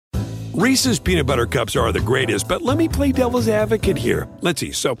Reese's peanut butter cups are the greatest, but let me play devil's advocate here. Let's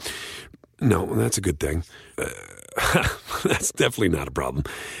see. So, no, that's a good thing. That's definitely not a problem.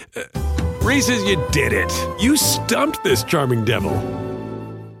 Reese's, you did it. You stumped this charming devil.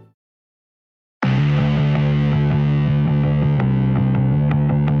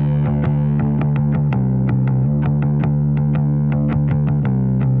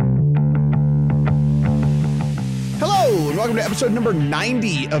 Welcome to episode number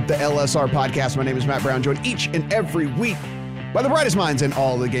 90 of the LSR podcast. My name is Matt Brown, joined each and every week by the brightest minds in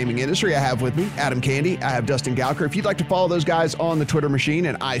all the gaming industry. I have with me Adam Candy. I have Dustin Gouker. If you'd like to follow those guys on the Twitter machine,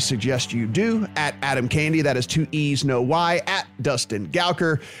 and I suggest you do, at Adam Candy, that is 2 E's, no Y, at Dustin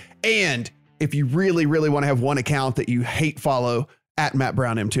Gouker. And if you really, really want to have one account that you hate follow, at Matt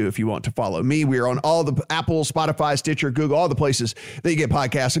Brown M2 if you want to follow me. We are on all the Apple, Spotify, Stitcher, Google, all the places that you get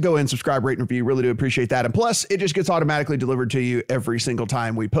podcasts. So go in, subscribe, rate, and review. Really do appreciate that. And plus, it just gets automatically delivered to you every single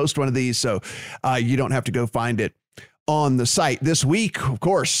time we post one of these. So you don't have to go find it on the site. This week, of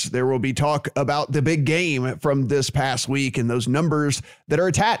course, there will be talk about the big game from this past week and those numbers that are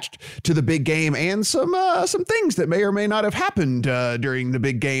attached to the big game, and some things that may or may not have happened during the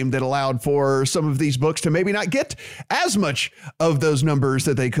big game that allowed for some of these books to maybe not get as much of those numbers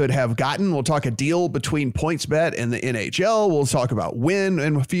that they could have gotten. We'll talk a deal between PointsBet and the NHL. We'll talk about Wynn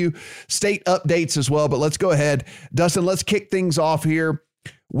and a few state updates as well. But let's go ahead, Dustin, let's kick things off here.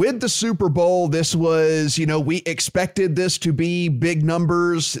 With the Super Bowl, this was, we expected this to be big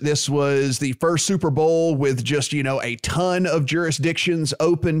numbers. This was the first Super Bowl with just, a ton of jurisdictions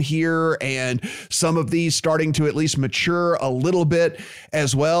open here, and some of these starting to at least mature a little bit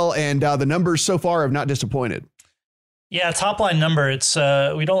as well. And the numbers so far have not disappointed. Yeah, top line number. It's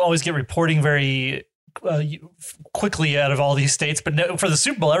we don't always get reporting very quickly out of all these states, but for the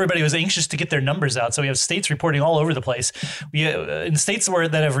Super Bowl, everybody was anxious to get their numbers out. So we have states reporting all over the place. We in states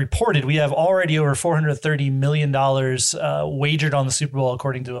that have reported, we have already over $430 million wagered on the Super Bowl,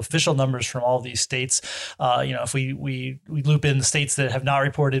 according to official numbers from all of these states. If we loop in the states that have not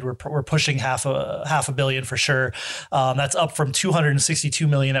reported, we're pushing half a billion for sure. That's up from 262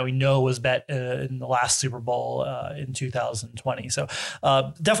 million that we know was bet in the last Super Bowl in 2020. So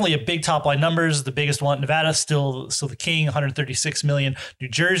definitely a big top line numbers. The biggest one, Nevada, still the king, 136 million. New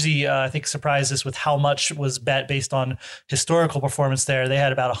Jersey, I think, surprised us with how much was bet based on historical performance there. They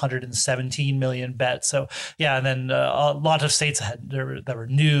had about 117 million bet. So yeah, and then a lot of states that were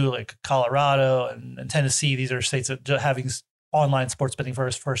new, like Colorado and Tennessee. These are states that having online sports betting for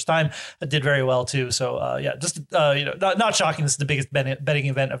first time did very well too. So not shocking. This is the biggest betting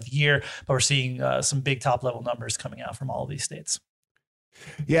event of the year, but we're seeing some big top level numbers coming out from all of these states.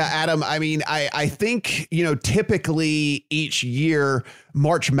 Yeah, Adam, I mean, I think, typically each year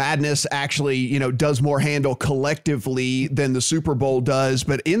March Madness actually, does more handle collectively than the Super Bowl does.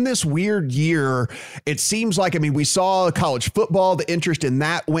 But in this weird year, it seems like, we saw college football, the interest in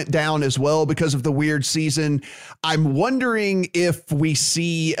that went down as well because of the weird season. I'm wondering if we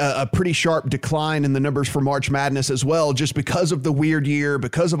see a pretty sharp decline in the numbers for March Madness as well, just because of the weird year,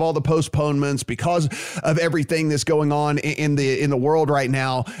 because of all the postponements, because of everything that's going on in the world right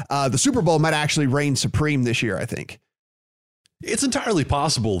now. The Super Bowl might actually reign supreme this year, I think. It's entirely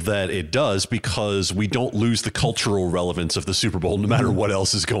possible that it does, because we don't lose the cultural relevance of the Super Bowl no matter what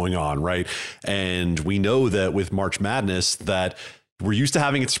else is going on, right? And we know that with March Madness that we're used to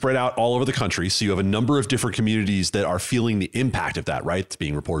having it spread out all over the country. So you have a number of different communities that are feeling the impact of that, right? It's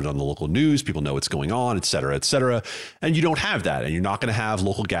being reported on the local news. People know what's going on, et cetera, et cetera. And you don't have that. And you're not going to have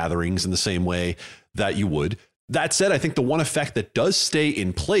local gatherings in the same way that you would. That said, I think the one effect that does stay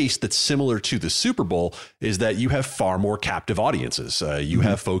in place that's similar to the Super Bowl is that you have far more captive audiences. You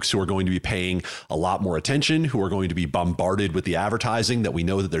have folks who are going to be paying a lot more attention, who are going to be bombarded with the advertising that we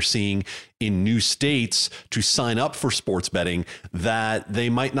know that they're seeing in new states to sign up for sports betting that they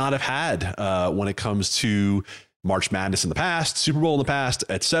might not have had when it comes to March Madness in the past, Super Bowl in the past,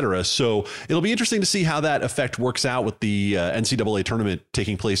 et cetera. So it'll be interesting to see how that effect works out with the NCAA tournament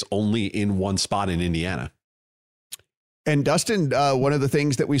taking place only in one spot in Indiana. And Dustin, one of the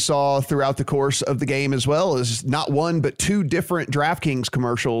things that we saw throughout the course of the game as well is not one, but two different DraftKings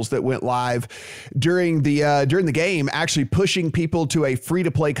commercials that went live during the game, actually pushing people to a free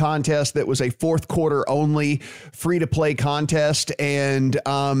to play contest that was a fourth quarter only free to play contest. And,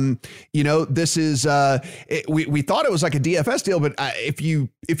 this is we thought it was like a DFS deal, but if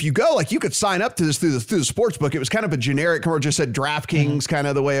you go, like, you could sign up to this through the sports book. It was kind of a generic commercial, just said DraftKings kind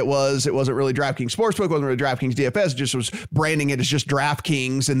of the way it was. It wasn't really DraftKings Sportsbook, wasn't really DraftKings DFS. It just was just branding it as just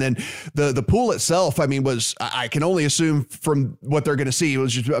DraftKings. And then the pool itself, I mean, I can only assume from what they're going to see, it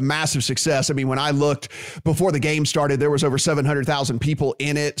was just a massive success. I mean, when I looked before the game started, there was over 700,000 people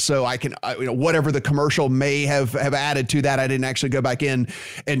in it. So whatever the commercial may have added to that, I didn't actually go back in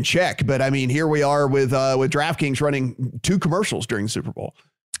and check. But I mean, here we are with DraftKings running 2 commercials during the Super Bowl.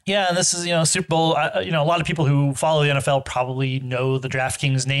 Yeah, and this is, Super Bowl. A lot of people who follow the NFL probably know the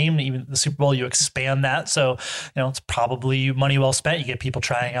DraftKings name. Even the Super Bowl, you expand that. So, it's probably money well spent. You get people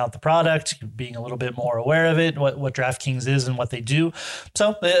trying out the product, being a little bit more aware of it, what DraftKings is and what they do.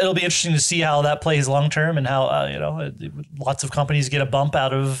 So it'll be interesting to see how that plays long term and how, lots of companies get a bump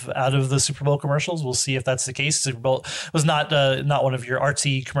out of the Super Bowl commercials. We'll see if that's the case. Super Bowl was not one of your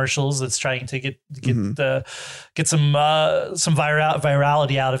artsy commercials that's trying to get some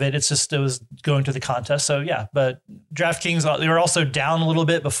virality out of it. It was going to the contest. So yeah, but DraftKings, they were also down a little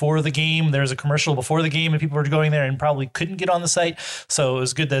bit before the game. There was a commercial before the game and people were going there and probably couldn't get on the site. So it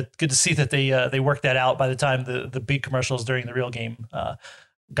was good to see that they worked that out by the time the big commercials during the real game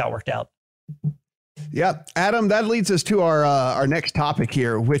got worked out. Yeah. Adam, that leads us to our next topic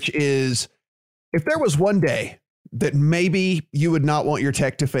here, which is if there was one day that maybe you would not want your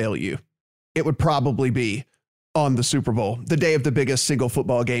tech to fail you, it would probably be on the Super Bowl, the day of the biggest single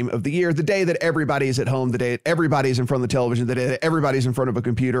football game of the year, the day that everybody's at home, the day that everybody's in front of the television, the day that everybody's in front of a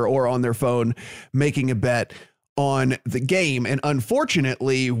computer or on their phone making a bet on the game. And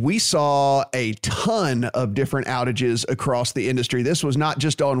unfortunately, we saw a ton of different outages across the industry. This was not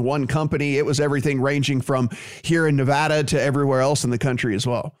just on one company. It was everything ranging from here in Nevada to everywhere else in the country as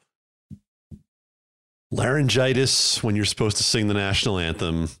well. Laryngitis when you're supposed to sing the national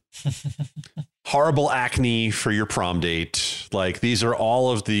anthem. Horrible acne for your prom date. Like, these are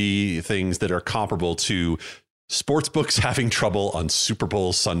all of the things that are comparable to sportsbooks having trouble on Super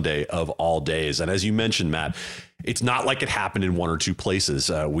Bowl Sunday of all days. And as you mentioned, Matt, it's not like it happened in one or two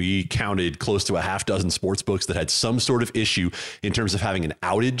places. We counted close to a half dozen sportsbooks that had some sort of issue in terms of having an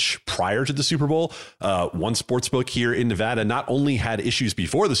outage prior to the Super Bowl. One sportsbook here in Nevada not only had issues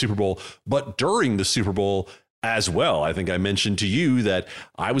before the Super Bowl, but during the Super Bowl as well. I think I mentioned to you that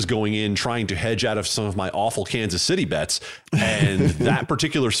I was going in trying to hedge out of some of my awful Kansas City bets. And that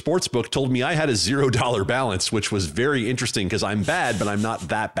particular sports book told me I had a $0 balance, which was very interesting because I'm bad, but I'm not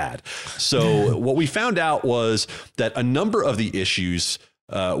that bad. So what we found out was that a number of the issues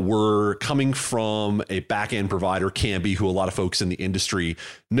were coming from a back-end provider, Kambi, who a lot of folks in the industry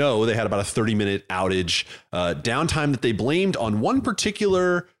know. They had about a 30-minute outage, downtime that they blamed on one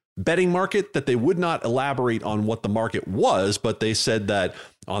particular betting market that they would not elaborate on what the market was, but they said that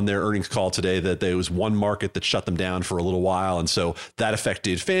on their earnings call today that there was one market that shut them down for a little while. And so that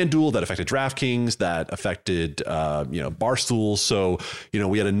affected FanDuel, that affected DraftKings, that affected, Barstool. So,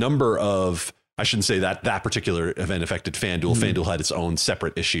 we had a number of, I shouldn't say that particular event affected FanDuel. FanDuel had its own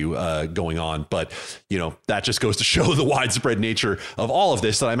separate issue going on. But, that just goes to show the widespread nature of all of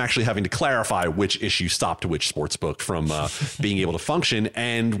this, that I'm actually having to clarify which issue stopped which sportsbook from being able to function.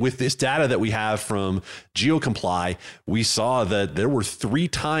 And with this data that we have from GeoComply, we saw that there were 3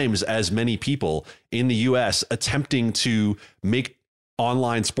 times as many people in the U.S. attempting to make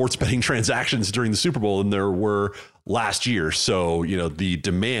online sports betting transactions during the Super Bowl than there were last year. So, the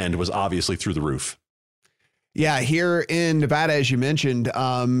demand was obviously through the roof. Yeah, here in Nevada, as you mentioned,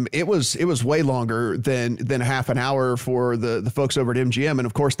 it was way longer than half an hour for the folks over at MGM. And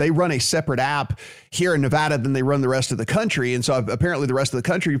of course, they run a separate app here in Nevada than they run the rest of the country. And so apparently the rest of the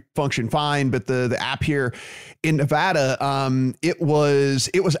country functioned fine. But the app here in Nevada, it was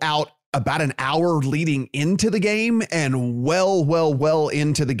out about an hour leading into the game and well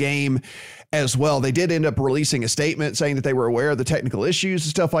into the game as well. They did end up releasing a statement saying that they were aware of the technical issues and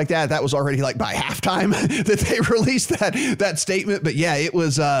stuff like that. That was already like by halftime that they released that statement. But yeah, it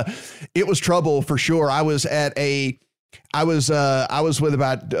was trouble for sure. I was with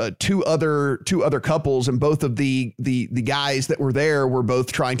about two other couples, and both of the guys that were there were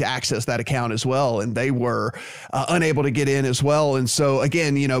both trying to access that account as well, and they were unable to get in as well. And so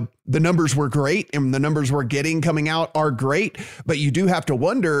again, the numbers were great, and the numbers we're getting coming out are great, but you do have to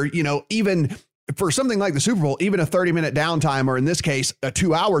wonder, even for something like the Super Bowl, even a 30-minute downtime, or in this case, a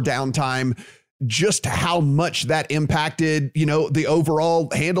 2-hour downtime, just how much that impacted, the overall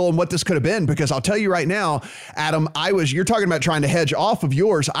handle and what this could have been. Because I'll tell you right now, Adam, you're talking about trying to hedge off of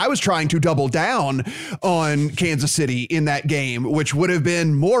yours. I was trying to double down on Kansas City in that game, which would have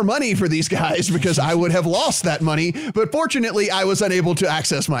been more money for these guys because I would have lost that money. But fortunately, I was unable to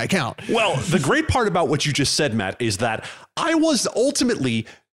access my account. Well, the great part about what you just said, Matt, is that I was ultimately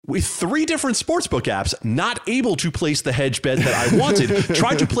with 3 different sportsbook apps, not able to place the hedge bet that I wanted,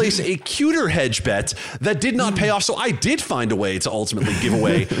 tried to place a cuter hedge bet that did not pay off. So I did find a way to ultimately give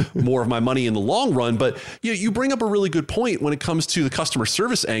away more of my money in the long run. But you bring up a really good point when it comes to the customer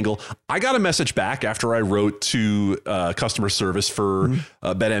service angle. I got a message back after I wrote to customer service for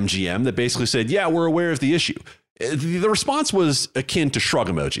BetMGM that basically said, yeah, we're aware of the issue. The response was akin to shrug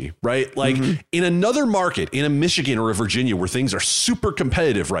emoji, right? Like in another market, in a Michigan or a Virginia where things are super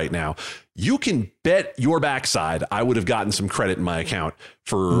competitive right now, you can bet your backside I would have gotten some credit in my account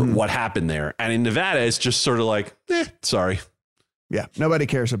for what happened there. And in Nevada, it's just sort of like, sorry. Yeah, nobody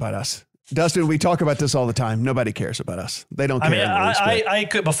cares about us. Dustin, we talk about this all the time. Nobody cares about us. They don't care. I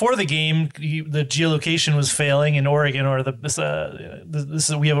could, before the game, the geolocation was failing in Oregon, or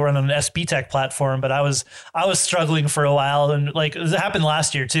we have run on an SB Tech platform, but I was struggling for a while, and like it happened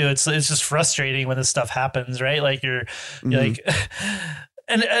last year too. It's just frustrating when this stuff happens, right? Like you're like.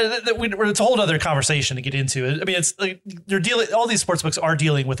 And it's a whole other conversation to get into. I mean, it's like all these sportsbooks are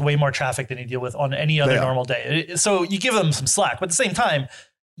dealing with way more traffic than you deal with on any other normal day. So you give them some slack, but at the same time,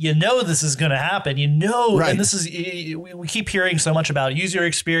 this is going to happen, right. And this is, we keep hearing so much about user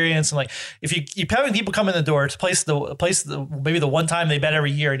experience. And like, if you keep having people come in the door to place maybe the one time they bet every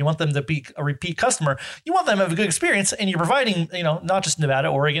year, and you want them to be a repeat customer, you want them to have a good experience. And you're providing, not just Nevada,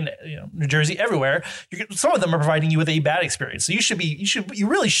 Oregon, New Jersey, everywhere. Some of them are providing you with a bad experience. So you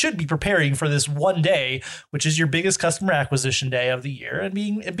really should be preparing for this one day, which is your biggest customer acquisition day of the year, and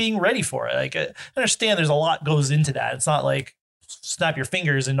being ready for it. Like, I understand there's a lot goes into that. It's not like snap your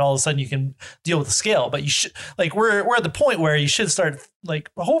fingers and all of a sudden you can deal with the scale, but you should, like, we're at the point where you should start, like,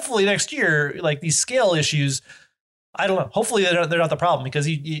 hopefully next year, like these scale issues, I don't know, hopefully they're not the problem, because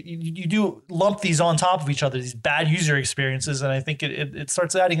you do lump these on top of each other, these bad user experiences, and I think it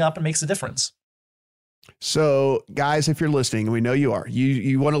starts adding up and makes a difference. So guys, if you're listening, and we know you are,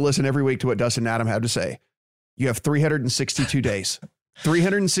 you want to listen every week to what Dustin and Adam have to say. You have 362 days.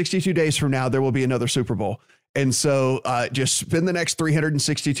 362 days from now, there will be another Super Bowl. And so just spend the next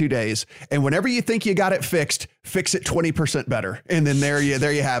 362 days. And whenever you think you got it fixed, fix it 20% better. And then there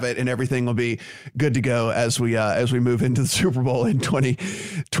you have it. And everything will be good to go as we move into the Super Bowl in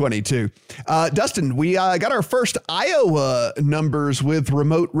 2022. Dustin, we got our first Iowa numbers with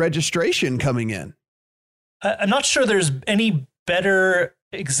remote registration coming in. I'm not sure there's any better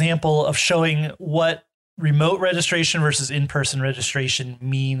example of showing what remote registration versus in-person registration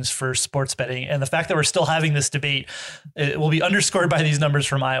means for sports betting. And the fact that we're still having this debate, it will be underscored by these numbers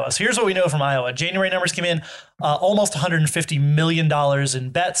from Iowa. So here's what we know from Iowa. January numbers came in almost $150 million in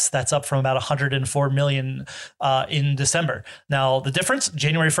bets. That's up from about $104 million in December. Now, the difference,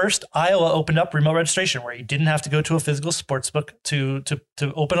 January 1st, Iowa opened up remote registration, where you didn't have to go to a physical sportsbook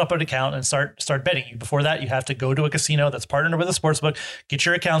to open up an account and start betting. Before that, you have to go to a casino that's partnered with a sportsbook, get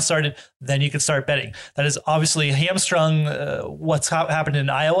your account started, then you can start betting. That is obviously hamstrung what's happened in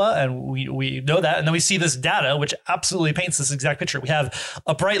Iowa, and we know that. And then we see this data, which absolutely paints this exact picture. We have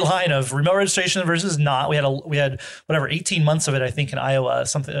a bright line of remote registration versus not. We had 18 months of it, I think, in Iowa,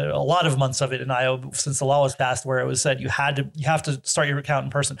 a lot of months of it in Iowa since the law was passed, where it was said you have to start your account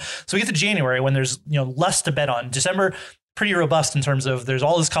in person. So we get to January, when there's less to bet on. December, pretty robust in terms of there's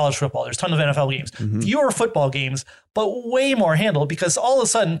all this college football, there's a ton of NFL games, fewer football games, but way more handled, because all of a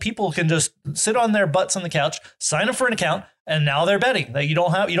sudden people can just sit on their butts on the couch, sign up for an account, and now they're betting. Like, you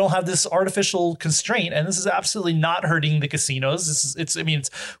don't have this artificial constraint, and this is absolutely not hurting the casinos. It's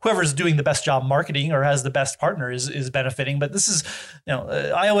whoever's doing the best job marketing or has the best partner is benefiting. But this is,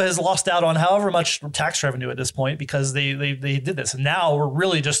 Iowa has lost out on however much tax revenue at this point because they did this, and now we're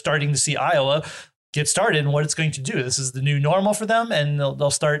really just starting to see Iowa get started and what it's going to do. This is the new normal for them, and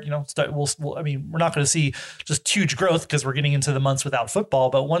they'll start. We're not going to see just huge growth because we're getting into the months without football.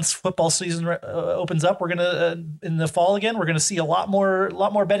 But once football season opens up, we're going to in the fall again. We're going to see a lot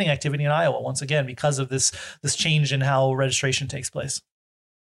more betting activity in Iowa once again because of this change in how registration takes place.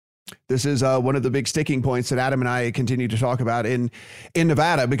 This is one of the big sticking points that Adam and I continue to talk about in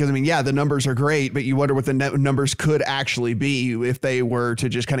Nevada, because, the numbers are great, but you wonder what the numbers could actually be if they were to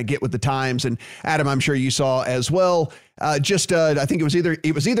just kind of get with the times. And Adam, I'm sure you saw as well, I think it was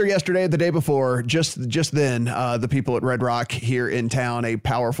either yesterday or the day before, just then, the people at Red Rock here in town, a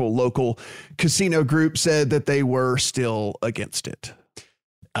powerful local casino group, said that they were still against it.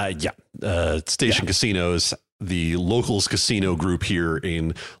 Station Casinos, the locals casino group here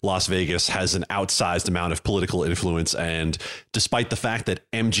in Las Vegas, has an outsized amount of political influence. And despite the fact that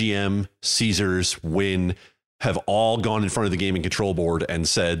MGM, Caesars, Wynn have all gone in front of the Gaming Control Board and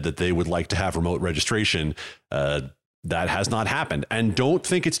said that they would like to have remote registration, that has not happened. And don't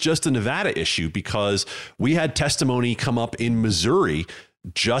think it's just a Nevada issue, because we had testimony come up in Missouri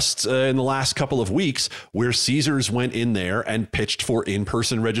just in the last couple of weeks, where Caesars went in there and pitched for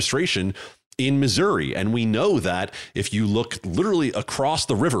in-person registration in Missouri. And we know that if you look literally across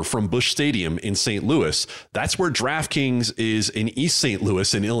the river from Busch Stadium in St. Louis, that's where DraftKings is in East St.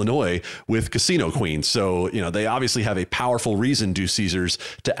 Louis in Illinois with Casino Queen. So, they obviously have a powerful reason, do Caesars,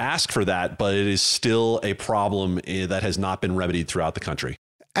 to ask for that, but it is still a problem that has not been remedied throughout the country.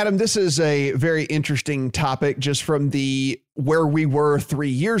 Adam, this is a very interesting topic, just from the where we were 3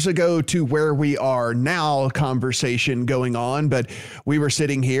 years ago to where we are now conversation going on. But we were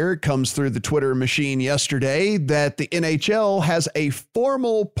sitting here, it comes through the Twitter machine yesterday, that the NHL has a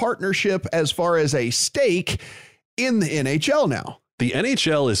formal partnership as far as a stake in the NHL now. The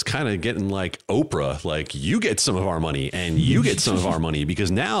NHL is kind of getting like Oprah, like you get some of our money and you get some of our money,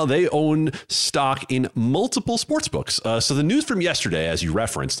 because now they own stock in multiple sports books. So the news from yesterday, as you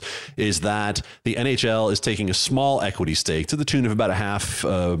referenced, is that the NHL is taking a small equity stake to the tune of about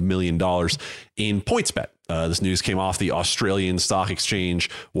 $500,000 in PointsBet. This news came off the Australian Stock Exchange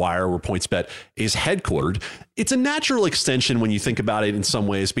wire, where PointsBet is headquartered. It's a natural extension when you think about it in some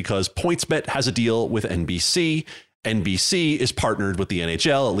ways, because PointsBet has a deal with NBC. NBC is partnered with the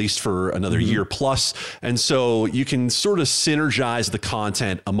NHL, at least for another year plus. And so you can sort of synergize the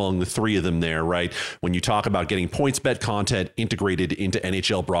content among the three of them there, right? When you talk about getting PointsBet content integrated into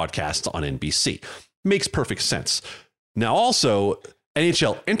NHL broadcasts on NBC. Makes perfect sense. Now, also,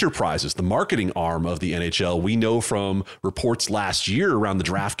 NHL Enterprises, the marketing arm of the NHL, we know from reports last year around the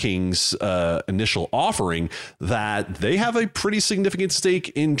DraftKings initial offering that they have a pretty significant stake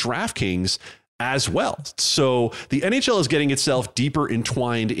in DraftKings as well. So the NHL is getting itself deeper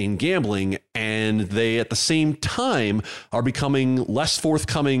entwined in gambling, and they at the same time are becoming less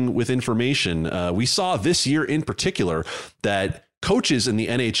forthcoming with information. We saw this year in particular that coaches in the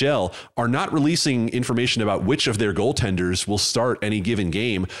NHL are not releasing information about which of their goaltenders will start any given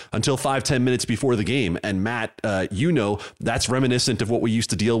game until 5-10 minutes before the game. And Matt, that's reminiscent of what we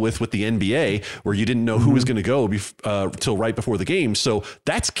used to deal with the NBA, where you didn't know who was going to go till right before the game. So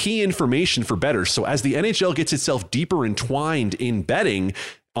that's key information for bettors. So as the NHL gets itself deeper entwined in betting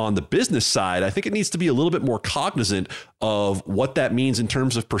on the business side, I think it needs to be a little bit more cognizant of what that means in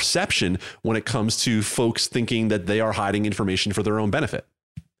terms of perception when it comes to folks thinking that they are hiding information for their own benefit.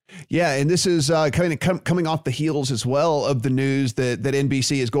 Yeah, and this is kind of coming off the heels as well of the news that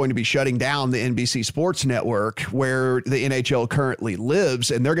NBC is going to be shutting down the NBC Sports Network, where the NHL currently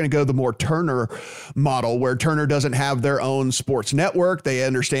lives, and they're going to go the more Turner model, where Turner doesn't have their own sports network. They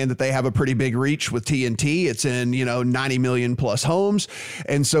understand that they have a pretty big reach with TNT. It's in 90 million plus homes,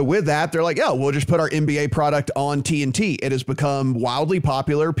 and so with that, they're like, oh, we'll just put our NBA product on TNT. It has become wildly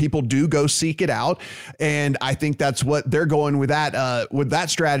popular. People do go seek it out, and I think that's what they're going with that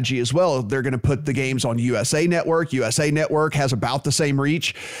strategy as well. They're going to put the games on USA Network. USA Network has about the same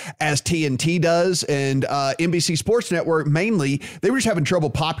reach as TNT does, and NBC Sports Network, mainly, they were just having trouble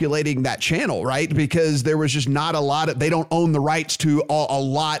populating that channel, right? Because there was just not a lot of, they don't own the rights to a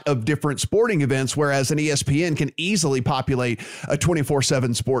lot of different sporting events, whereas an ESPN can easily populate a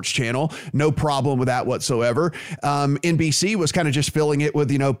 24/7 sports channel. No problem with that whatsoever. NBC was kind of just filling it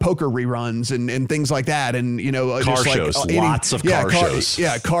with, poker reruns and things like that. And, car shows, lots of car shows.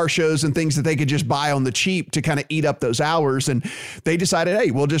 Yeah, car shows and things that they could just buy on the cheap to kind of eat up those hours. And they decided,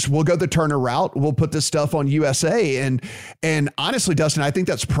 hey, we'll go the Turner route. We'll put this stuff on USA. And honestly, Dustin, I think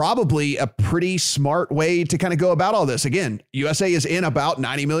that's probably a pretty smart way to kind of go about all this. Again, USA is in about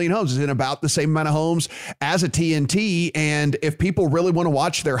 90 million homes, is in about the same amount of homes as a TNT. And if people really want to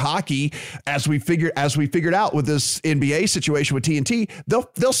watch their hockey, as we figured out with this NBA situation with TNT,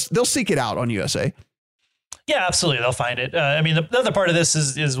 they'll seek it out on USA. Yeah, absolutely. They'll find it. The other part of this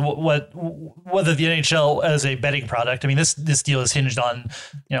is whether the NHL as a betting product. I mean, this deal is hinged on,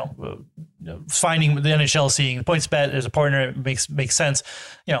 finding the NHL seeing PointsBet as a partner. It makes sense.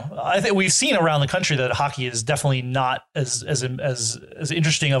 I think we've seen around the country that hockey is definitely not as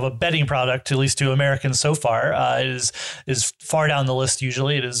interesting of a betting product, at least to Americans so far. It is far down the list.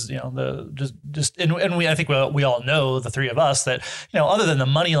 Usually, it is I think we all know, the three of us, that other than the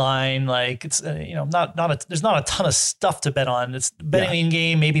money line, like it's there's not a ton of stuff to bet on. It's betting in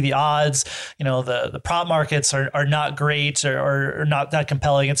game, maybe the odds. The prop markets are not great or not that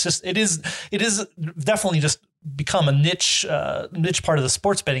compelling. It is definitely just become a niche part of the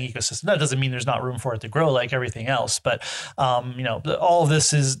sports betting ecosystem. That doesn't mean there's not room for it to grow like everything else, but all of this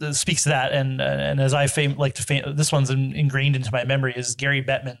speaks to that. And as I this one's ingrained into my memory, is Gary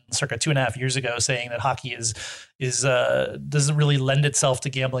Bettman circa 2.5 years ago saying that hockey doesn't really lend itself to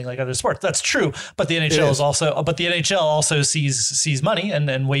gambling like other sports. That's true, but the NHL also sees money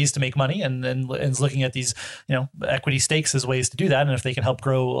and ways to make money, and is looking at these equity stakes as ways to do that. And if they can help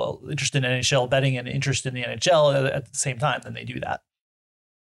grow interest in NHL betting and interest in the NHL at the same time, then they do that.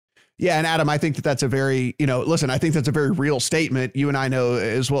 Yeah. And Adam, I think that's a very, I think that's a very real statement. You and I know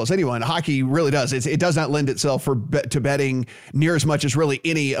as well as anyone, hockey really does. It does not lend itself to betting near as much as really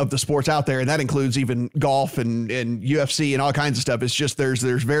any of the sports out there. And that includes even golf and UFC and all kinds of stuff. It's just, there's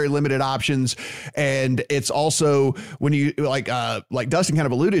very limited options. And it's also when you like Dustin kind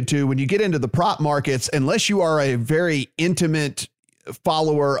of alluded to, when you get into the prop markets, unless you are a very intimate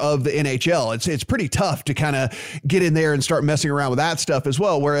follower of the NHL, it's pretty tough to kind of get in there and start messing around with that stuff as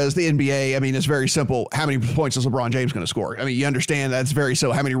well. Whereas the NBA, I mean, it's very simple. How many points is LeBron James going to score? I mean, you understand that's very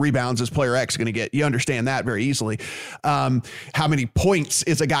so. How many rebounds is player X going to get? You understand that very easily. How many points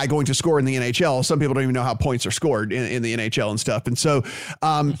is a guy going to score in the NHL? Some people don't even know how points are scored in the NHL and stuff. And so,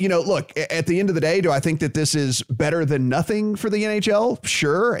 look, at the end of the day, do I think that this is better than nothing for the NHL?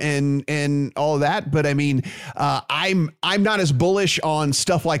 Sure. And all of that. But I mean, I'm not as bullish on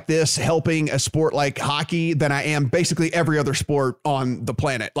stuff like this helping a sport like hockey than I am basically every other sport on the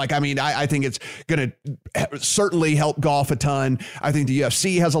planet. Like, I mean, I think it's going to certainly help golf a ton. I think the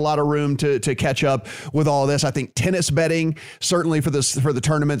UFC has a lot of room to catch up with all of this. I think tennis betting, certainly for the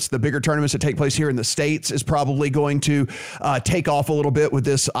tournaments, the bigger tournaments that take place here in the States, is probably going to take off a little bit with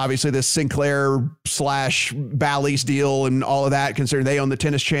this, obviously this Sinclair / Bally's deal and all of that, considering they own the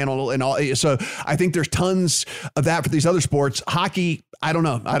Tennis Channel and all. So I think there's tons of that for these other sports. Hockey, I don't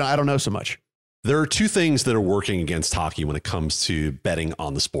know. I don't know so much. There are two things that are working against hockey when it comes to betting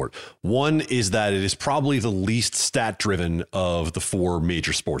on the sport. One is that it is probably the least stat driven of the four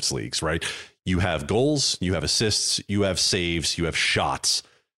major sports leagues, right? You have goals, you have assists, you have saves, you have shots.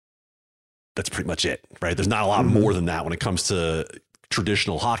 That's pretty much it, right? There's not a lot more than that when it comes to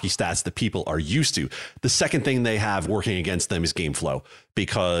traditional hockey stats that people are used to. The second thing they have working against them is game flow,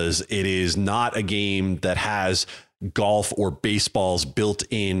 because it is not a game that has golf or baseball's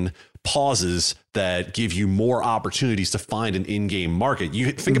built-in pauses that give you more opportunities to find an in-game market.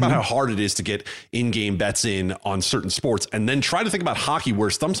 You think about how hard it is to get in-game bets in on certain sports, and then try to think about hockey, where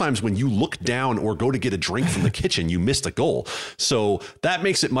sometimes when you look down or go to get a drink from the kitchen, you missed a goal. So that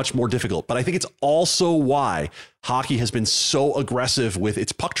makes it much more difficult. But I think it's also why hockey has been so aggressive with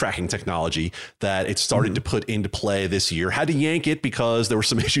its puck tracking technology that it started to put into play this year. Had to yank it because there were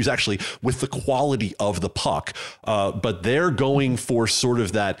some issues actually with the quality of the puck. But they're going for sort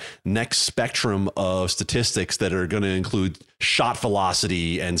of that next spectrum of statistics that are going to include shot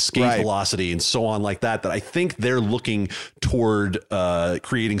velocity and skate velocity and so on like that I think they're looking toward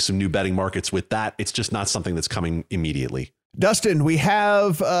creating some new betting markets with that. It's just not something that's coming immediately. Dustin, we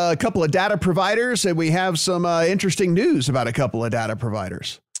have a couple of data providers, and we have some interesting news about a couple of data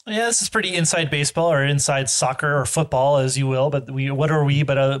providers. Yeah, this is pretty inside baseball, or inside soccer, or football, as you will. But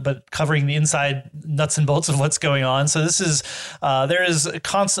but covering the inside nuts and bolts of what's going on. So this is there is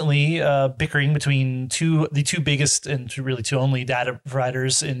constantly bickering between the two biggest and really two only data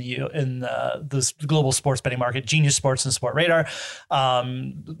providers in the global sports betting market: Genius Sports and Sportradar.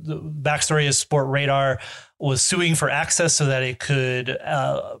 The backstory is Sportradar was suing for access so that it could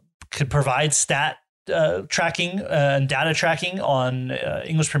provide stat tracking and data tracking on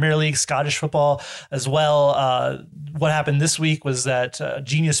English Premier League, Scottish football as well. What happened this week was that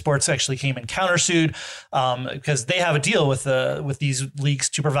Genius Sports actually came and countersued because they have a deal with these leagues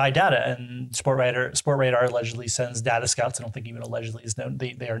to provide data, and Sportradar allegedly sends data scouts. I don't think even allegedly is known.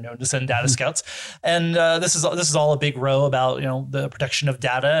 They are known to send data scouts, and this is all a big row about the protection of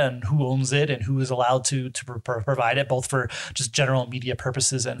data and who owns it and who is allowed to provide it, both for just general media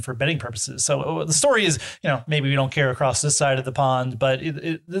purposes and for betting purposes. So the story is, maybe we don't care across this side of the pond, but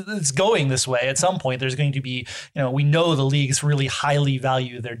it's going this way. At some point, there's going to be, we know the leagues really highly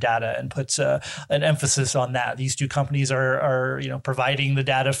value their data and puts an emphasis on that. These two companies are providing the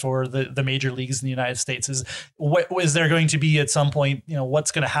data for the major leagues in the United States. Is there going to be at some point,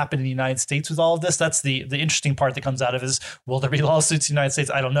 what's going to happen in the United States with all of this? That's the interesting part that comes out of is, will there be lawsuits in the United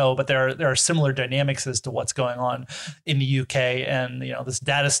States? I don't know, but there are similar dynamics as to what's going on in the UK, and this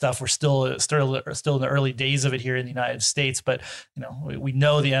data stuff. We're still in the early days of it here in the United States, but we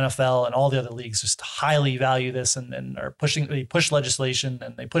know the NFL and all the other leagues just highly value this and are they push legislation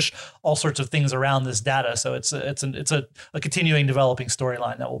and they push all sorts of things around this data. So it's a continuing developing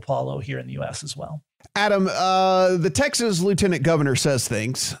storyline that will follow here in the US as well. Adam, the Texas lieutenant governor says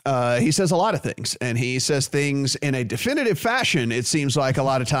things. He says a lot of things, and he says things in a definitive fashion. It seems like a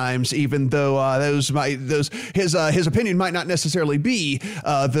lot of times, even though his opinion might not necessarily be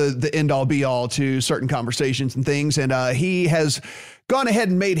the end all be all to certain conversations and things. And he has gone ahead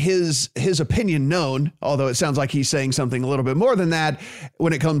and made his opinion known, although it sounds like he's saying something a little bit more than that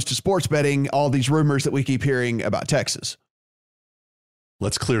when it comes to sports betting, all these rumors that we keep hearing about Texas.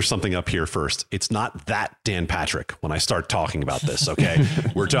 Let's clear something up here first. It's not that Dan Patrick when I start talking about this, okay?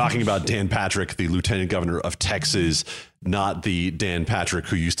 We're talking about Dan Patrick, the lieutenant governor of Texas, not the Dan Patrick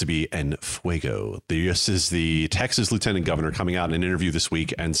who used to be en fuego. This is the Texas lieutenant governor coming out in an interview this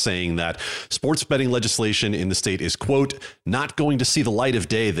week and saying that sports betting legislation in the state is, quote, not going to see the light of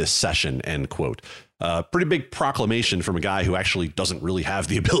day this session, end quote. Pretty big proclamation from a guy who actually doesn't really have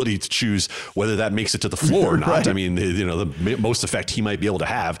the ability to choose whether that makes it to the floor or not. Right. I mean, the most effect he might be able to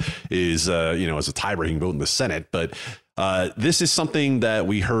have is, as a tie-breaking vote in the Senate. But this is something that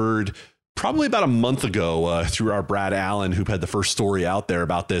we heard probably about a month ago through our Brad Allen, who had the first story out there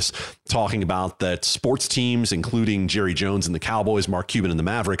about this, talking about that sports teams, including Jerry Jones and the Cowboys, Mark Cuban and the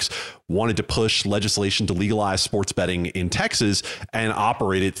Mavericks, wanted to push legislation to legalize sports betting in Texas and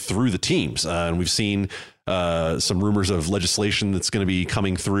operate it through the teams. And we've seen some rumors of legislation that's going to be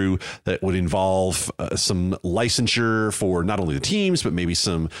coming through that would involve some licensure for not only the teams, but maybe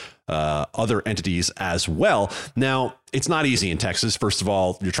some other entities as well. Now, it's not easy in Texas. First of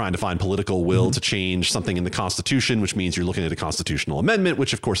all, you're trying to find political will to change something in the Constitution, which means you're looking at a constitutional amendment,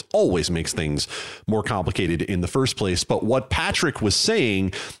 which of course always makes things more complicated in the first place. But what Patrick was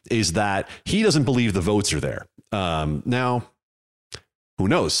saying is that he doesn't believe the votes are there. Now, who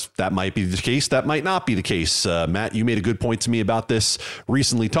knows? That might be the case. That might not be the case. Matt, you made a good point to me about this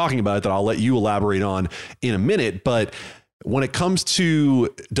recently, talking about it, that I'll let you elaborate on in a minute. But when it comes to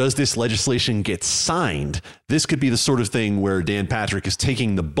does this legislation get signed, this could be the sort of thing where Dan Patrick is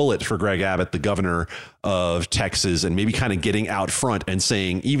taking the bullet for Greg Abbott, the governor of Texas, and maybe kind of getting out front and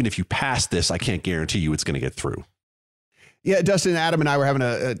saying, even if you pass this, I can't guarantee you it's going to get through. Yeah, Dustin, Adam and I were having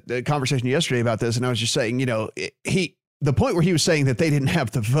a conversation yesterday about this, and I was just saying, the point where he was saying that they didn't have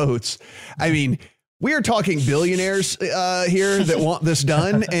the votes, I mean, we are talking billionaires here that want this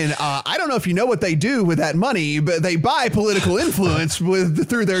done. And I don't know if you know what they do with that money, but they buy political influence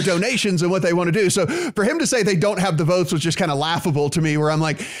through their donations and what they want to do. So for him to say they don't have the votes was just kind of laughable to me, where I'm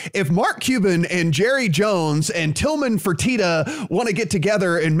like, if Mark Cuban and Jerry Jones and Tillman Fertitta want to get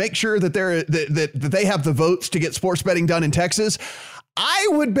together and make sure that they have the votes to get sports betting done in Texas, I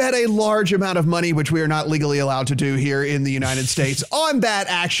would bet a large amount of money, which we are not legally allowed to do here in the United States, on that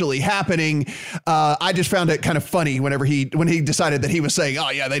actually happening. I just found it kind of funny when he decided that he was saying, "Oh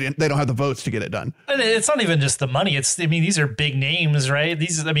yeah, they don't have the votes to get it done." And it's not even just the money. These are big names, right?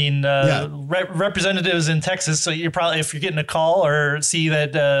 Representatives in Texas. So you're probably, if you're getting a call or see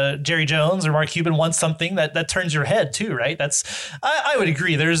that Jerry Jones or Mark Cuban wants something, that turns your head too, right? I would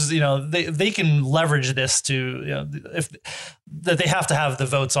agree. There's, they can leverage this to, that they have to have the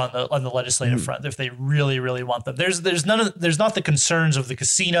votes on the legislative front if they really, really want them. There's not the concerns of the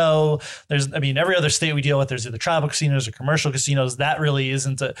casino. Every other state we deal with, there's either tribal casinos or commercial casinos. That really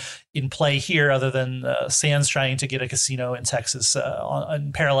isn't in play here, other than Sands trying to get a casino in Texas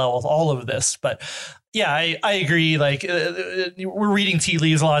in parallel with all of this. But yeah, I agree. We're reading tea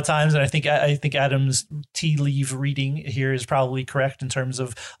leaves a lot of times, and I think Adam's tea leaf reading here is probably correct in terms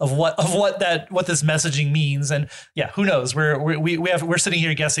of what this messaging means. And yeah, who knows? We're sitting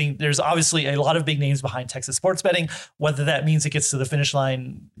here guessing. There's obviously a lot of big names behind Texas sports betting. Whether that means it gets to the finish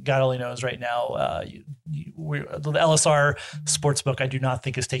line, God only knows. Right now, the LSR Sportsbook, I do not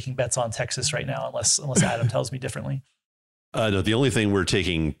think, is taking bets on Texas right now, unless Adam tells me differently. No, the only thing we're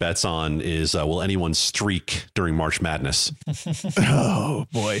taking bets on is will anyone streak during March Madness? Oh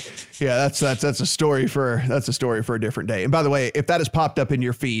boy, yeah, that's a story for a different day. And by the way, if that has popped up in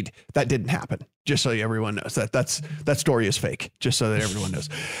your feed, that didn't happen. Just so everyone knows that story is fake. Just so that everyone knows.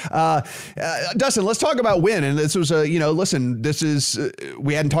 Dustin, let's talk about Wynn. And this was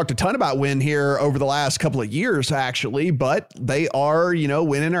we hadn't talked a ton about Wynn here over the last couple of years actually, but they are,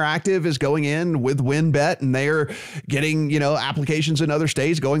 Wynn Interactive is going in with WynnBET, and they are getting, applications in other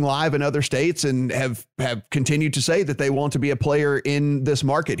states, going live in other states, and have continued to say that they want to be a player in this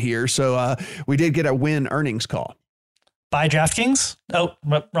market here. So we did get a Wynn earnings call. Buy DraftKings? Oh,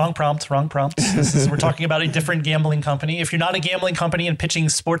 wrong prompt. We're talking about a different gambling company. If you're not a gambling company and pitching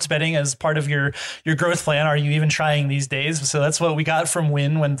sports betting as part of your growth plan, are you even trying these days? So that's what we got from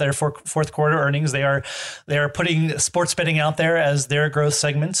Wynn when their fourth quarter earnings. They are putting sports betting out there as their growth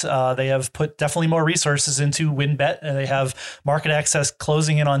segment. They have put definitely more resources into WynnBET, and they have market access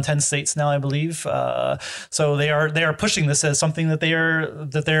closing in on 10 states now, I believe. So they are pushing this as something that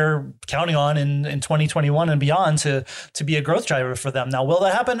they're counting on in 2021 and beyond to be a growth driver for them. Now, will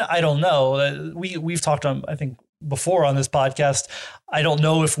that happen? I don't know. We've talked I think before on this podcast. I don't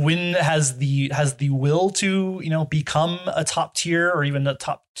know if Wynn has the will to, become a top tier or even a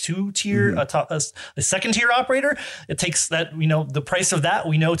top 2 tier, a second tier operator. It takes that, the price of that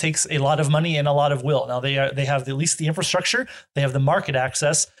takes a lot of money and a lot of will. Now they have at least the infrastructure, they have the market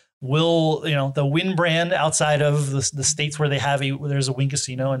access. Will the Wynn brand outside of the states where there's a Wynn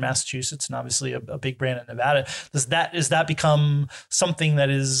casino in Massachusetts and obviously a big brand in Nevada, does that become something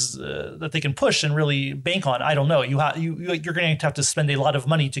that is that they can push and really bank on? I don't know. You're going to have to spend a lot of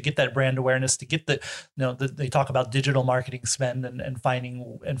money to get that brand awareness, to get they talk about digital marketing spend and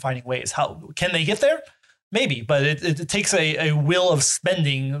finding ways. How can they get there? Maybe, but it takes a will of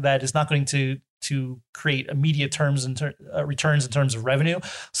spending that is not going to create immediate returns in terms of revenue.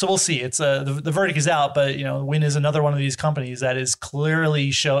 So we'll see. It's the verdict is out, but Wynn is another one of these companies that is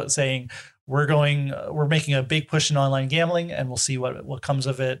clearly saying we're making a big push in online gambling, and we'll see what comes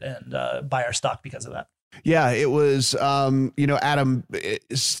of it, and buy our stock because of that. Yeah, it was Adam,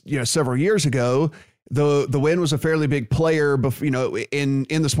 several years ago. The Wynn was a fairly big player, in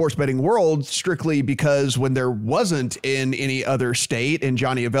the sports betting world, strictly because when there wasn't in any other state, and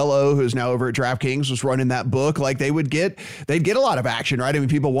Johnny Avello, who's now over at DraftKings, was running that book, like they'd get a lot of action, right? I mean,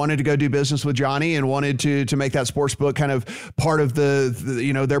 people wanted to go do business with Johnny and wanted to make that sports book kind of part of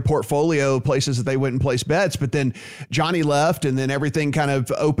their portfolio of places that they went and place bets. But then Johnny left, and then everything kind of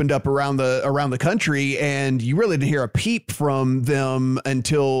opened up around the country, and you really didn't hear a peep from them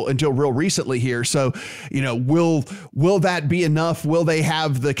until real recently here. So, will that be enough? Will they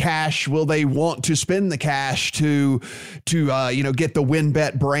have the cash? Will they want to spend the cash to get the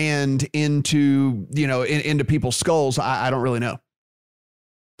WynnBET brand into people's skulls? I don't really know.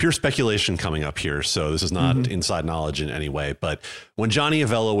 Pure speculation coming up here, so this is not inside knowledge in any way. But when Johnny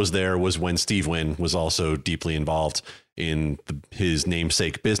Avello was there was when Steve Wynn was also deeply involved in his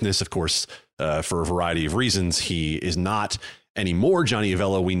namesake business. Of course, for a variety of reasons, he is not anymore. Johnny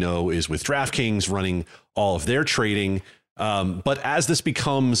Avello, we know, is with DraftKings running all of their trading. But as this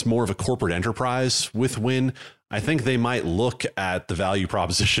becomes more of a corporate enterprise with Wynn, I think they might look at the value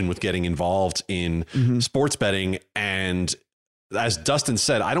proposition with getting involved in sports betting. And as Dustin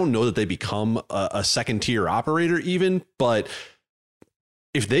said, I don't know that they become a second tier operator even, but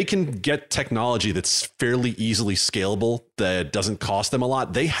if they can get technology that's fairly easily scalable, that doesn't cost them a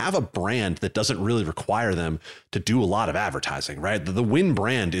lot, they have a brand that doesn't really require them to do a lot of advertising, right? The Wynn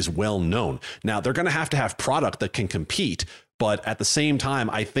brand is well known. Now, they're going to have product that can compete, but at the same time,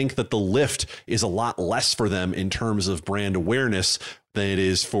 I think that the lift is a lot less for them in terms of brand awareness than it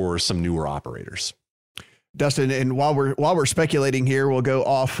is for some newer operators. Dustin, and while we're speculating here, we'll go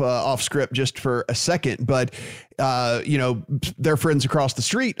off script just for a second, but their friends across the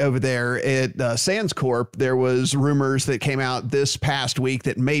street over there at Sands Corp, there was rumors that came out this past week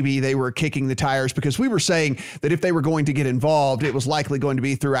that maybe they were kicking the tires, because we were saying that if they were going to get involved, it was likely going to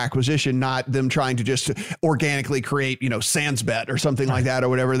be through acquisition, not them trying to just organically create, SandsBet or something like that, or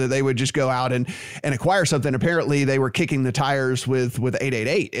whatever, that they would just go out and acquire something. Apparently they were kicking the tires with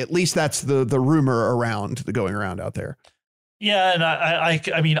 888. At least that's the rumor going around out there. Yeah,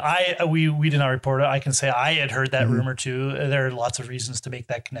 and we did not report it. I can say I had heard that rumor too. There are lots of reasons to make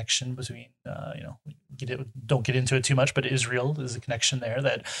that connection between, don't get into it too much, but Israel is a connection there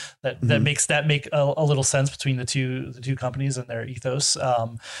that makes a little sense between the two companies and their ethos.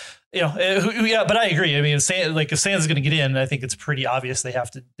 But I agree. I mean, if Sands is going to get in, I think it's pretty obvious they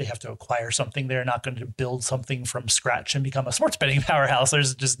have to acquire something. They're not going to build something from scratch and become a sports betting powerhouse.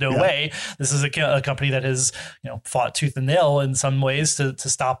 There's just no way. This is a company that has fought tooth and nail in some ways to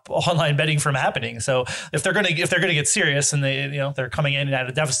stop online betting from happening. So if they're going to get serious and they're coming in at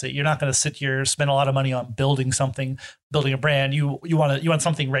a deficit, you're not going to sit here, spend a lot of money on building a brand. You want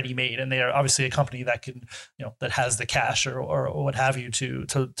something ready made, and they are obviously a company that can that has the cash or what have you to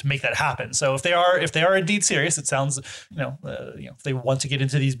make that happen. So if they are indeed serious, it sounds if they want to get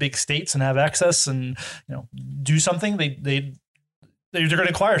into these big states and have access and do something, they're going to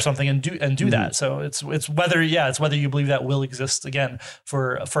acquire something and do that. So it's whether you believe that will exist again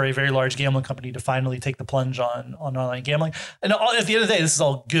for a very large gambling company to finally take the plunge on online gambling. And at the end of the day, this is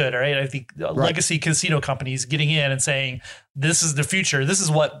all good. All right. I think legacy casino companies getting in and saying, this is the future. This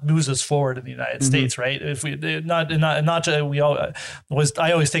is what moves us forward in the United States, right? If we I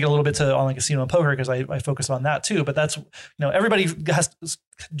always take it a little bit to online casino and poker because I focus on that too. But that's, everybody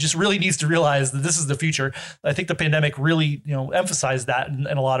just really needs to realize that this is the future. I think the pandemic really, emphasized that in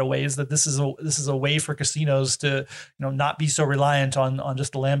a lot of ways, that this is a way for casinos to, not be so reliant on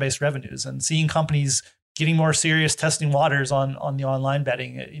just the land-based revenues, and seeing companies getting more serious, testing waters on the online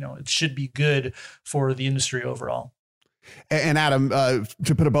betting. It should be good for the industry overall. And Adam,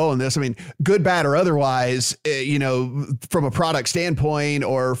 to put a bow on this, I mean, good, bad, or otherwise, from a product standpoint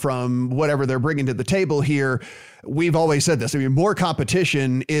or from whatever they're bringing to the table here, we've always said this. I mean, more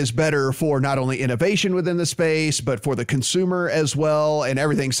competition is better for not only innovation within the space, but for the consumer as well and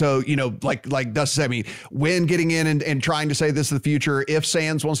everything. So, like Dustin said, I mean, when getting in and trying to say this is the future, if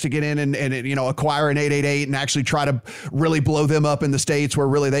Sands wants to get in and acquire an 888 and actually try to really blow them up in the States where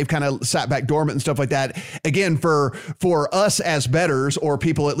really they've kind of sat back dormant and stuff like that. Again, for us as bettors, or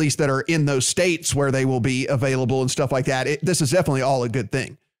people at least that are in those states where they will be available and stuff like that, this is definitely all a good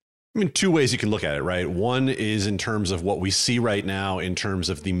thing. I mean, two ways you can look at it, right? One is in terms of what we see right now in terms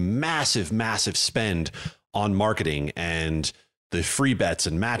of the massive, massive spend on marketing and the free bets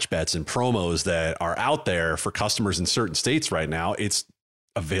and match bets and promos that are out there for customers in certain states right now. It's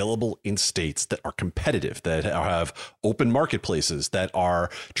available in states that are competitive, that have open marketplaces, that are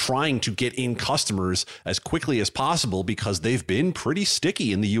trying to get in customers as quickly as possible because they've been pretty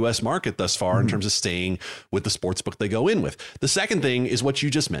sticky in the US market thus far in terms of staying with the sportsbook they go in with. The second thing is what you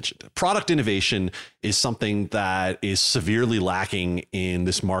just mentioned. Product innovation is something that is severely lacking in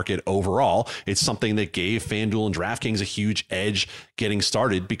this market overall. It's something that gave FanDuel and DraftKings a huge edge getting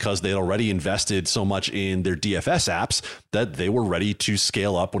started because they'd already invested so much in their DFS apps that they were ready to scale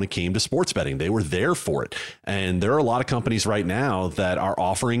up when it came to sports betting. They were there for it. And there are a lot of companies right now that are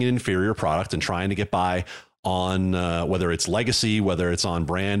offering an inferior product and trying to get by on whether it's legacy, whether it's on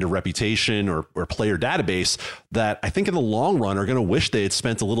brand or reputation or player database, that I think in the long run are going to wish they had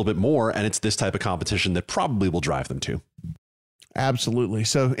spent a little bit more. And it's this type of competition that probably will drive them to. Absolutely.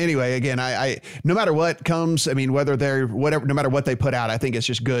 So anyway, again, I no matter what comes, I mean, no matter what they put out, I think it's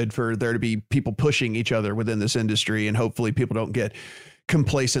just good for there to be people pushing each other within this industry, and hopefully people don't get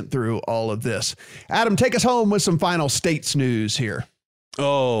complacent through all of this. Adam, take us home with some final states news here.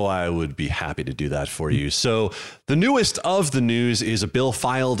 Oh, I would be happy to do that for you. So the newest of the news is a bill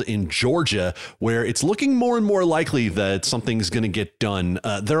filed in Georgia where it's looking more and more likely that something's going to get done.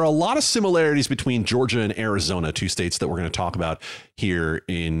 There are a lot of similarities between Georgia and Arizona, two states that we're going to talk about here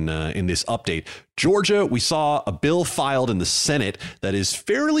in this update. Georgia, we saw a bill filed in the Senate that is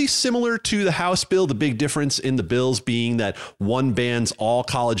fairly similar to the House bill. The big difference in the bills being that one bans all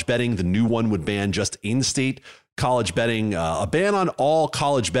college betting. The new one would ban just in-state college betting. A ban on all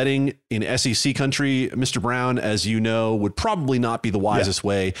college betting in SEC country, Mr. Brown, as you know, would probably not be the wisest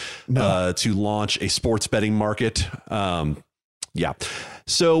way to launch a sports betting market.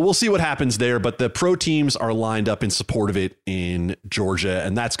 So we'll see what happens there, but the pro teams are lined up in support of it in Georgia,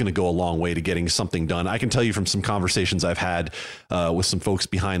 and that's going to go a long way to getting something done. I can tell you from some conversations I've had with some folks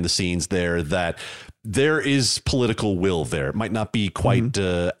behind the scenes there that there is political will there. It might not be quite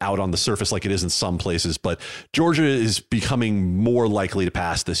out on the surface like it is in some places, but Georgia is becoming more likely to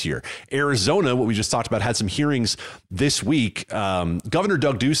pass this year. Arizona, what we just talked about, had some hearings this week. Governor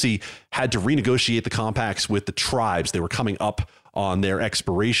Doug Ducey had to renegotiate the compacts with the tribes. They were coming up on their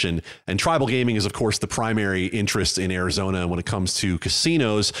expiration, and tribal gaming is, of course, the primary interest in Arizona when it comes to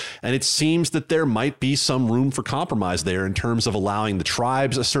casinos. And it seems that there might be some room for compromise there in terms of allowing the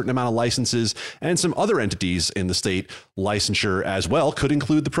tribes a certain amount of licenses, and some other entities in the state licensure as well. Could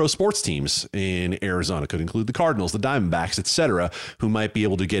include the pro sports teams in Arizona, could include the Cardinals, the Diamondbacks, etc., who might be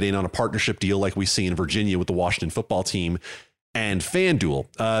able to get in on a partnership deal like we see in Virginia with the Washington football team and FanDuel.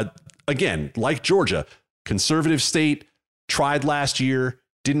 Again, like Georgia, conservative state, tried last year,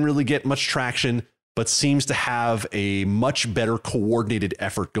 didn't really get much traction, but seems to have a much better coordinated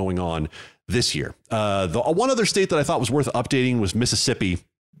effort going on this year. The one other state that I thought was worth updating was Mississippi.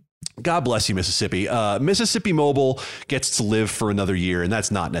 God bless you, Mississippi. Mississippi Mobile gets to live for another year, and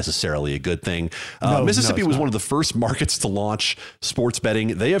that's not necessarily a good thing. Mississippi was one of the first markets to launch sports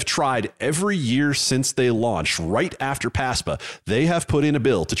betting. They have tried every year since they launched, right after PASPA. They have put in a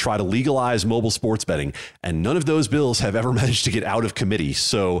bill to try to legalize mobile sports betting, and none of those bills have ever managed to get out of committee.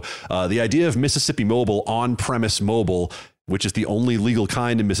 So the idea of Mississippi Mobile, on-premise mobile, which is the only legal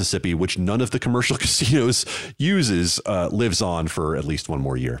kind in Mississippi, which none of the commercial casinos uses, lives on for at least one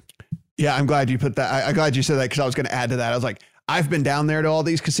more year. Yeah, I'm glad you put that. I'm glad you said that because I was going to add to that. I was like, I've been down there to all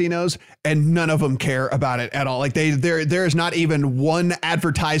these casinos and none of them care about it at all. Like there's not even one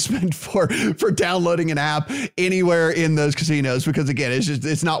advertisement for downloading an app anywhere in those casinos, because again,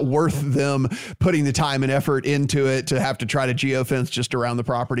 it's not worth them putting the time and effort into it to have to try to geofence just around the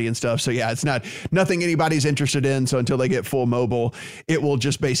property and stuff. So yeah, it's nothing anybody's interested in. So until they get full mobile, it will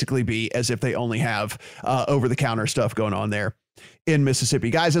just basically be as if they only have over the counter stuff going on there in Mississippi.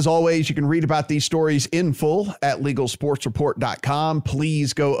 Guys, as always, you can read about these stories in full at LegalSportsReport.com.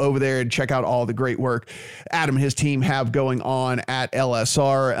 Please go over there and check out all the great work Adam and his team have going on at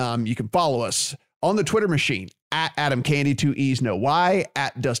LSR. You can follow us on the Twitter machine at Adam Candy, 2 E's, no Y,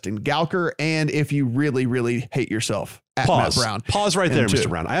 at Dustin Galker. And if you really, really hate yourself, at Matt Brown. Pause right there, Mr.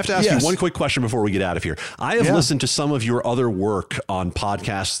 Brown. I have to ask you one quick question before we get out of here. I have listened to some of your other work on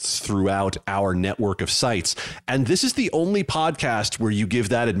podcasts throughout our network of sites, and this is the only podcast where you give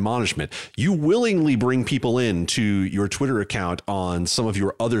that admonishment. You willingly bring people in to your Twitter account on some of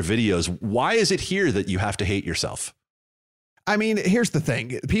your other videos. Why is it here that you have to hate yourself? I mean, here's the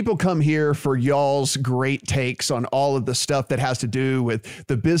thing. People come here for y'all's great takes on all of the stuff that has to do with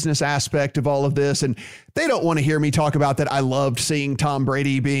the business aspect of all of this. And they don't want to hear me talk about that I loved seeing Tom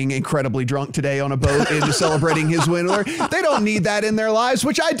Brady being incredibly drunk today on a boat and celebrating his win. They don't need that in their lives,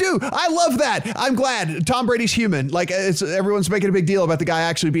 which I do. I love that. I'm glad Tom Brady's human. Like everyone's making a big deal about the guy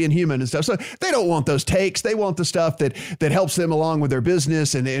actually being human and stuff. So they don't want those takes. They want the stuff that helps them along with their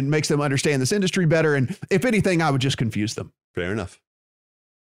business and makes them understand this industry better. And if anything, I would just confuse them. Fair enough.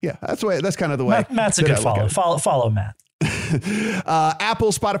 Yeah, that's kind of the way. Matt's a good follow. Follow Matt.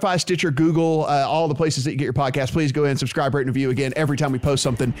 Apple, Spotify, Stitcher, Google, all the places that you get your podcast. Please go in, subscribe, rate, and review. Again, every time we post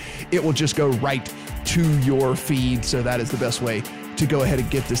something, it will just go right to your feed. So that is the best way to go ahead and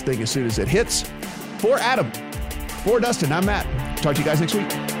get this thing as soon as it hits. For Adam, for Dustin, I'm Matt. Talk to you guys next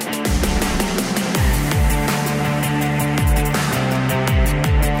week.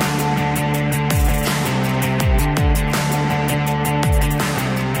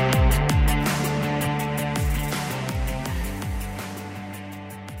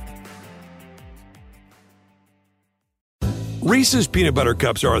 Reese's peanut butter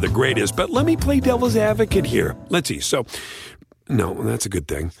cups are the greatest, but let me play devil's advocate here. Let's see. So, no, that's a good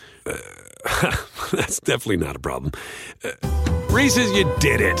thing. That's definitely not a problem. Reese's, you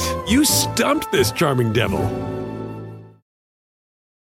did it. You stumped this charming devil.